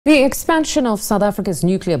The expansion of South Africa's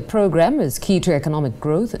nuclear program is key to economic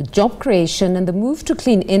growth, job creation and the move to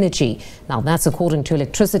clean energy. Now that's according to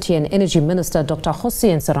Electricity and Energy Minister Dr.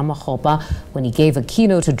 Kgosientsho Ramokgopa when he gave a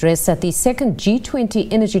keynote address at the second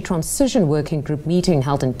G20 Energy Transition Working Group meeting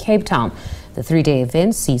held in Cape Town. The three-day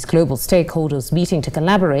event sees global stakeholders meeting to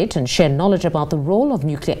collaborate and share knowledge about the role of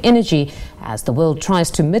nuclear energy as the world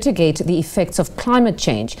tries to mitigate the effects of climate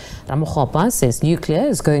change. Ramokgopa says nuclear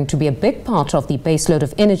is going to be a big part of the baseload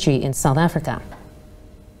of energy in South Africa.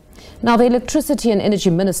 Now, the Electricity and Energy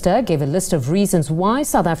Minister gave a list of reasons why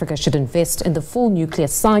South Africa should invest in the full nuclear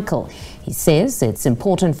cycle. He says it's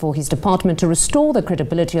important for his department to restore the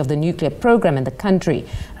credibility of the nuclear program in the country.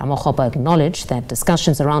 Ramokgopa acknowledged that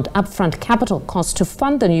discussions around upfront capital costs to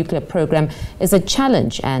fund the nuclear program is a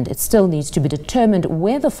challenge and it still needs to be determined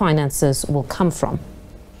where the finances will come from.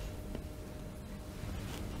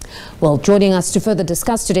 Well, joining us to further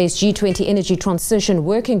discuss today's G20 Energy Transition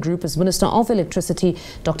Working Group is Minister of Electricity,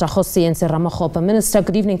 Dr. Kgosientsho Ramokgopa. Minister,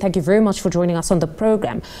 good evening. Thank you very much for joining us on the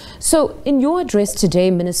program. So, in your address today,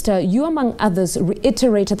 Minister, you, among others,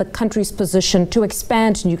 reiterated the country's position to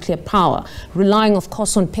expand nuclear power, relying, of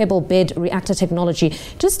course, on pebble bed reactor technology.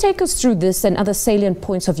 Just take us through this and other salient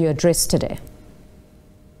points of your address today.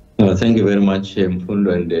 Thank you very much,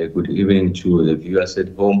 Mfundo, and good evening to the viewers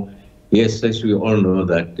at home. Yes, as we all know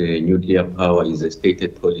that nuclear power is a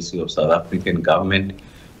stated policy of South African government.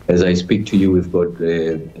 As I speak to you, we've got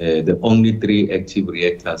the only 3 active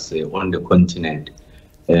reactors on the continent.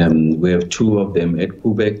 We have 2 of them at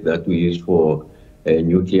Quebec that we use for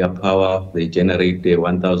nuclear power. They generate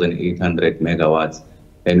 1,800 megawatts.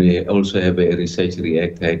 And we also have a research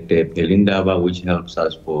reactor at Pelindaba, which helps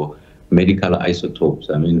us for medical isotopes.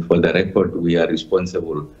 I mean, for the record, we are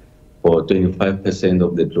responsible for 25%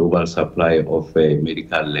 of the global supply of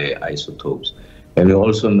medical isotopes. And we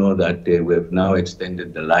also know that we have now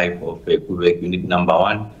extended the life of Quebec Unit Number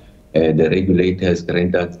 1. The regulator has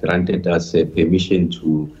granted us permission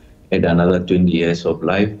to add another 20 years of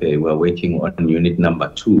life. We're working on Unit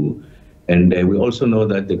Number 2. And we also know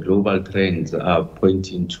that the global trends are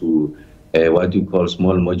pointing to what we call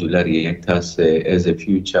small modular reactors as a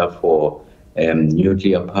future for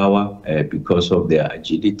nuclear power because of their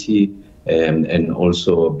agility and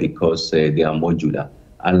also because they are modular.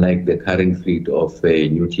 Unlike the current fleet of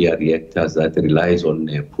nuclear reactors that relies on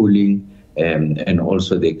pooling and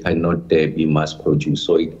also they cannot be mass produced.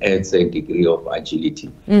 So it adds a degree of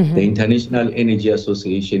agility. The International Energy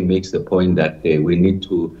Association makes the point that we need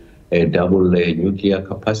to double nuclear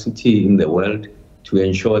capacity in the world to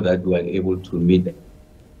ensure that we are able to meet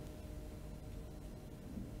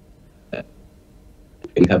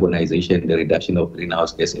decarbonization, the reduction of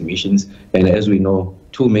greenhouse gas emissions. And as we know,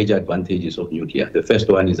 2 major advantages of nuclear. The first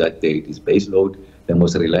one is that it is baseload, the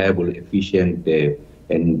most reliable, efficient,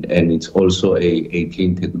 and it's also a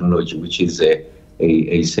clean technology, which is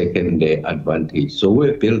a second advantage. So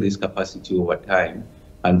we build this capacity over time.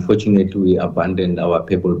 Unfortunately, we abandoned our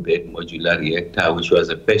pebble bed modular reactor, which was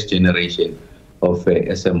the first generation of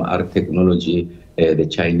SMR technology. The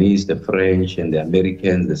Chinese, the French, and the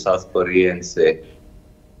Americans, the South Koreans,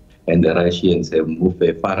 and the Russians have moved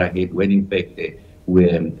far ahead when in fact we're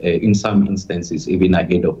in some instances even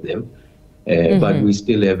ahead of them. But we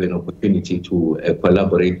still have an opportunity to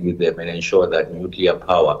collaborate with them and ensure that nuclear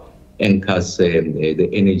power anchors the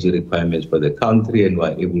energy requirements for the country and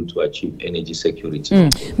we're able to achieve energy security.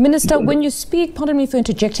 Minister, when you speak, pardon me for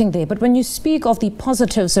interjecting there, but when you speak of the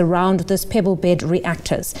positives around this pebble bed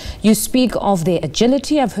reactors, you speak of their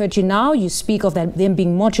agility, I've heard you now, you speak of them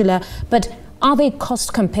being modular, but are they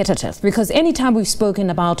cost competitive? Because anytime we've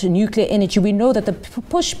spoken about nuclear energy, we know that the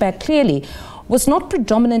pushback clearly was not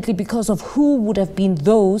predominantly because of who would have been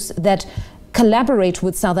those that collaborate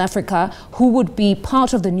with South Africa, who would be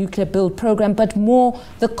part of the nuclear build program, but more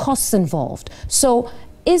the costs involved. So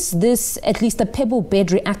is this, at least the pebble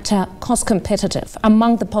bed reactor, cost competitive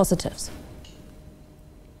among the positives?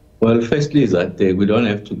 Well, firstly is that we don't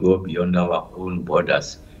have to go beyond our own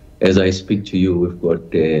borders. As I speak to you, we've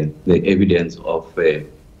got the evidence of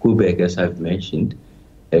Quebec, as I've mentioned.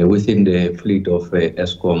 Within the fleet of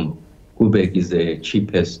Eskom, Quebec is the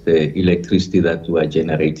cheapest electricity that we are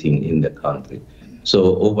generating in the country.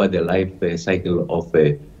 So over the life cycle of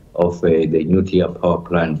the nuclear power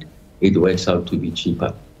plant, it works out to be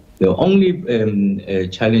cheaper. The only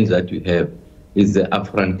challenge that we have is the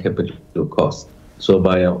upfront capital cost. So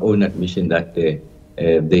by our own admission that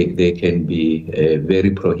they can be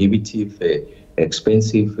very prohibitive,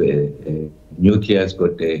 expensive. Nuclear has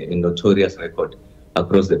got a notorious record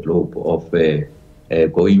across the globe of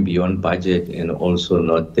going beyond budget and also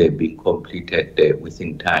not being completed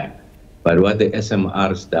within time. But what the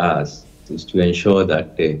SMRs does is to ensure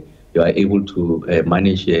that you are able to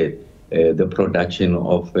manage the production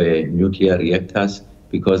of nuclear reactors,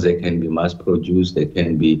 because they can be mass produced, they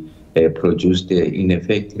can be produced in a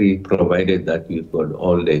factory, provided that we've got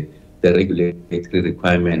all the regulatory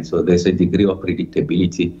requirements. So there's a degree of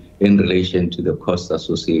predictability in relation to the costs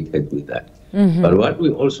associated with that. But what we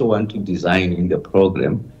also want to design in the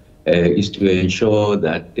program is to ensure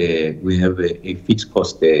that we have a fixed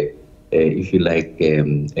cost, if you like,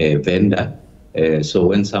 a vendor. So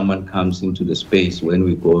when someone comes into the space, when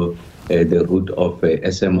we go the route of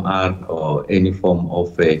SMR or any form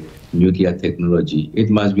of nuclear technology, it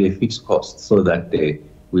must be a fixed cost so that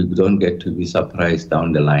we don't get to be surprised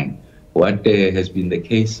down the line. What has been the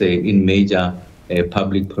case in major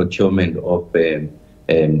public procurement of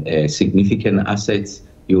significant assets,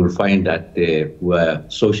 you will find that we're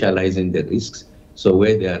socializing the risks. So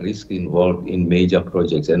where there are risks involved in major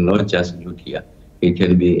projects, and not just nuclear, it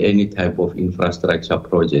can be any type of infrastructure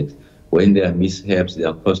projects. When there are mishaps, there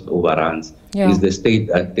are cost overruns, it's the state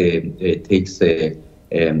that takes the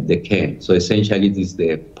care. So essentially, it is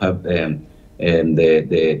the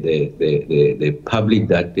public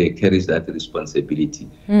that carries that responsibility.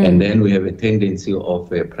 And then we have a tendency of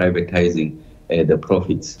privatizing the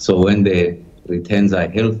profits. So when the returns are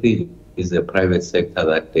healthy, it's the private sector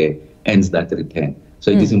that ends that return.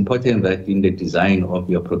 So it is important that in the design of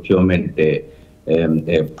your procurement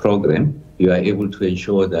program, you are able to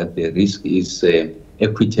ensure that the risk is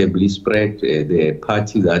equitably spread. The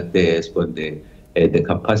party that has got the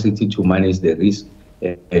capacity to manage the risk,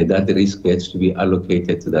 that the risk gets to be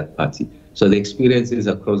allocated to that party. So the experiences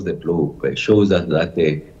across the globe shows us that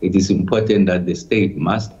it is important that the state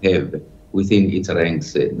must have within its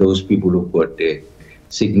ranks those people who've got a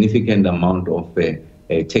significant amount of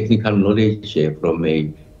technical knowledge from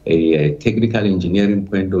a technical engineering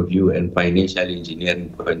point of view and financial engineering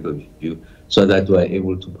point of view, so that we are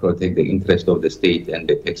able to protect the interest of the state and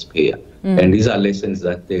the taxpayer. And these are lessons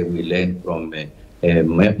that we learn from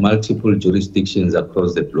multiple jurisdictions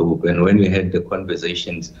across the globe. And when we had the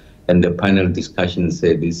conversations and the panel discussions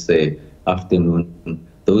this afternoon,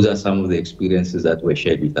 those are some of the experiences that were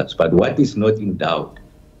shared with us. But what is not in doubt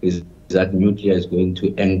is that nuclear is going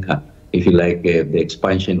to anchor, if you like, the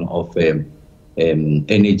expansion of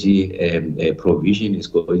energy provision is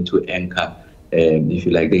going to anchor, if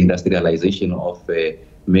you like, the industrialization of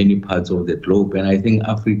many parts of the globe. And I think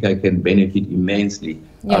Africa can benefit immensely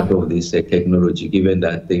out of this technology, given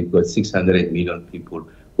that they've got 600 million people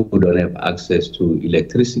who don't have access to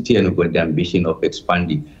electricity, and have got the ambition of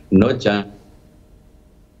expanding, not just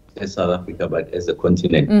as South Africa, but as a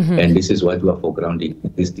continent. And this is what we are foregrounding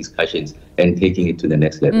these discussions and taking it to the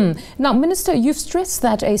next level. Now, Minister, you've stressed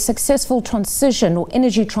that a successful transition or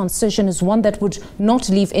energy transition is one that would not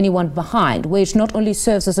leave anyone behind, where it not only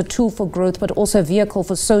serves as a tool for growth, but also a vehicle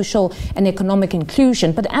for social and economic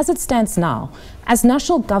inclusion. But as it stands now, as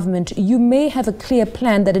national government, you may have a clear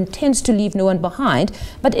plan that intends to leave no one behind,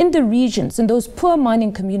 but in the regions, in those poor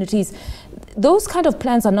mining communities, those kind of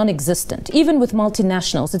plans are non-existent. Even with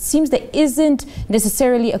multinationals, it seems there isn't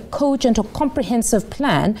necessarily a cogent or comprehensive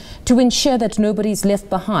plan to ensure that nobody's left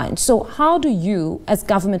behind. So how do you, as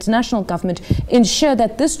government, national government, ensure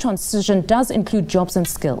that this transition does include jobs and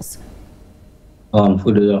skills?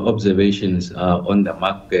 For the observations on the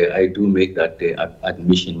mark, I do make that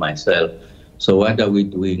admission myself. So what are we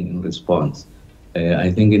doing in response?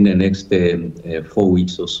 I think in the next 4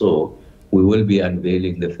 weeks or so, we will be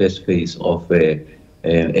unveiling the first phase of a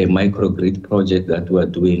microgrid project that we are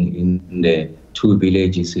doing in the 2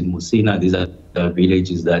 villages in Musina. These are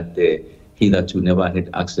villages that hitherto never had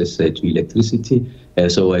access to electricity.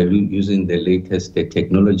 So we're using the latest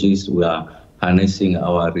technologies. We are harnessing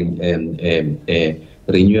our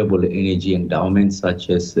renewable energy endowments, such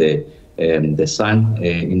as the sun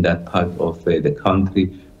in that part of the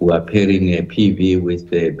country. We are pairing PV with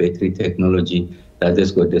battery technology that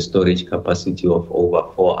has got the storage capacity of over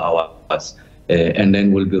 4 hours. And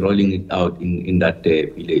then we'll be rolling it out in that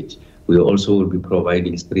village. We also will be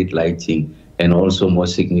providing street lighting, and also more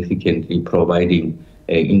significantly providing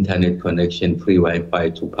internet connection, free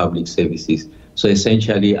Wi-Fi to public services. So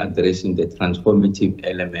essentially addressing the transformative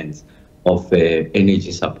elements of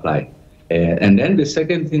energy supply. And then the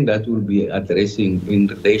second thing that we'll be addressing in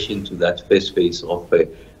relation to that first phase of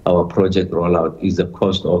our project rollout is the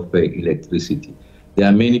cost of electricity. There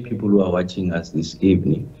are many people who are watching us this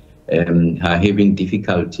evening are having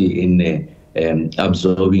difficulty in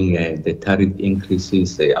absorbing the tariff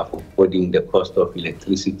increases, affording the cost of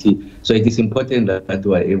electricity. So it is important that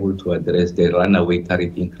we are able to address the runaway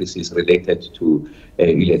tariff increases related to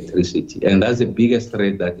electricity. And that's the biggest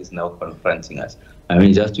threat that is now confronting us. I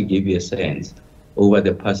mean, just to give you a sense, over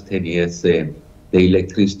the past 10 years, the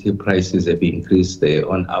electricity prices have increased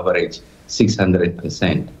on average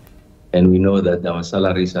 600%. And we know that our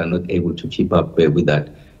salaries are not able to keep up with that.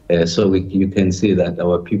 So you can see that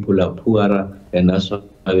our people are poorer, and that's why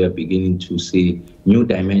we are beginning to see new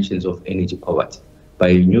dimensions of energy poverty.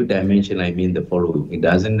 By new dimension, I mean the following. It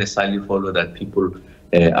doesn't necessarily follow that people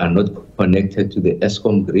are not connected to the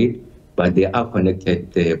ESCOM grid, but they are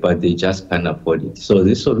connected, but they just can't afford it. So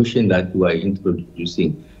this solution that we are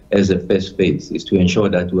introducing as a first phase is to ensure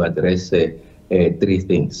that we address three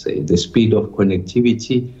things: the speed of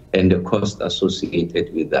connectivity and the cost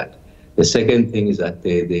associated with that. The second thing is that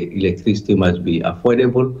the electricity must be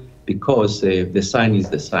affordable, because the sun is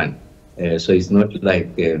the sun. So it's not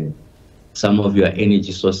like some of your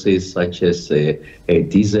energy sources, such as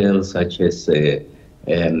diesel, such as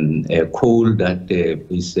coal, that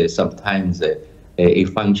is sometimes a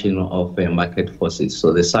function of market forces.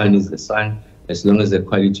 So the sun is the sun. As long as the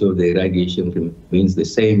quality of the irradiation remains the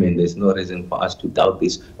same, and there's no reason for us to doubt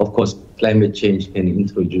this. Of course, climate change can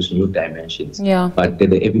introduce new dimensions. Yeah. But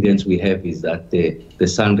the evidence we have is that the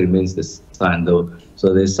sun remains the sun, though.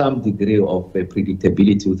 So there's some degree of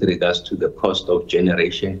predictability with regards to the cost of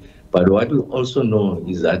generation. But what we also know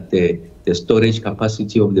is that the storage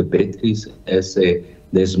capacity of the batteries, as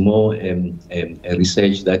there's more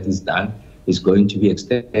research that is done, is going to be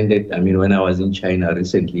extended. I mean, when I was in China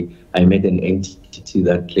recently, I met an entity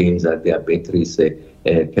that claims that their batteries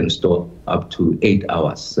can store up to 8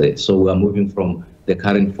 hours. So we are moving from the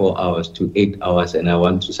current 4 hours to 8 hours, and I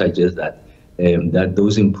want to suggest that that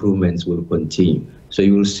those improvements will continue. So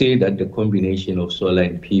you will see that the combination of solar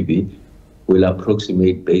and PV will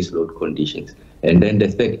approximate baseload conditions. And then the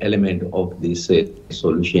third element of this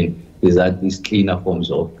solution is that these cleaner forms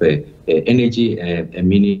of energy,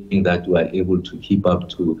 meaning that we are able to keep up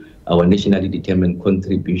to our nationally determined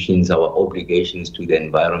contributions, our obligations to the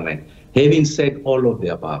environment. Having said all of the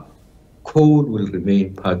above, coal will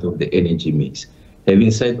remain part of the energy mix.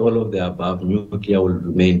 Having said all of the above, nuclear will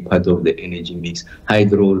remain part of the energy mix,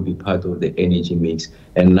 hydro will be part of the energy mix,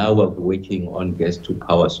 and now we're working on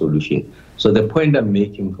gas-to-power solution. So the point I'm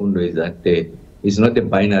making, Fundo, is that it's not a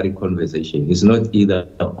binary conversation. It's not either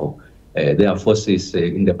or. There are forces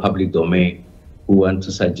in the public domain who want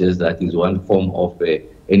to suggest that is one form of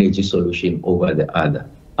energy solution over the other.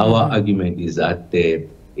 Our argument is that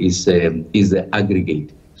is the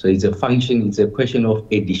aggregate. So it's a function, it's a question of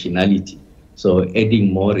additionality. So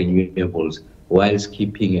adding more renewables whilst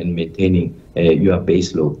keeping and maintaining your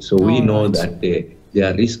base load. So we know that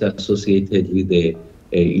there are risks associated with the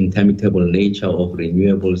intermittable nature of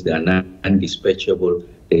renewables. They are not undispatchable.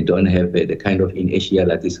 They don't have the kind of inertia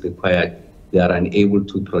that is required. They are unable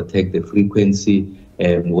to protect the frequency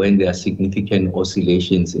when there are significant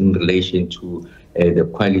oscillations in relation to the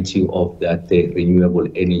quality of that renewable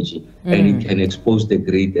energy. And it can expose the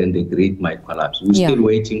grid, and the grid might collapse. We're still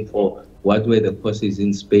waiting for what were the causes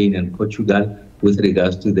in Spain and Portugal with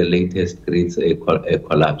regards to the latest grids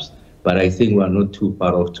collapse. But I think we're not too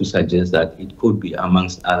far off to suggest that it could be,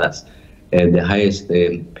 amongst others, the highest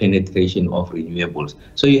penetration of renewables.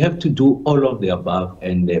 So you have to do all of the above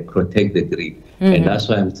and protect the grid. And that's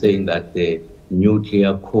why I'm saying that the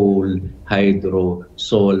nuclear, coal, hydro,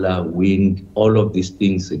 solar, wind, all of these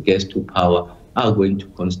things, gas to power, are going to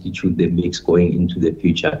constitute the mix going into the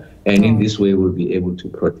future. And in this way, we'll be able to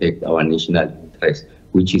protect our national interest,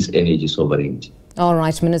 which is energy sovereignty. All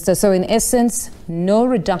right, Minister. So in essence, no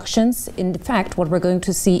reductions. In fact, what we're going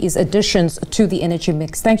to see is additions to the energy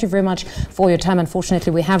mix. Thank you very much for your time.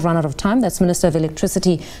 Unfortunately, we have run out of time. That's Minister of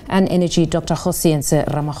Electricity and Energy, Dr. Kgosientsho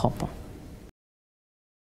Ramokgopa.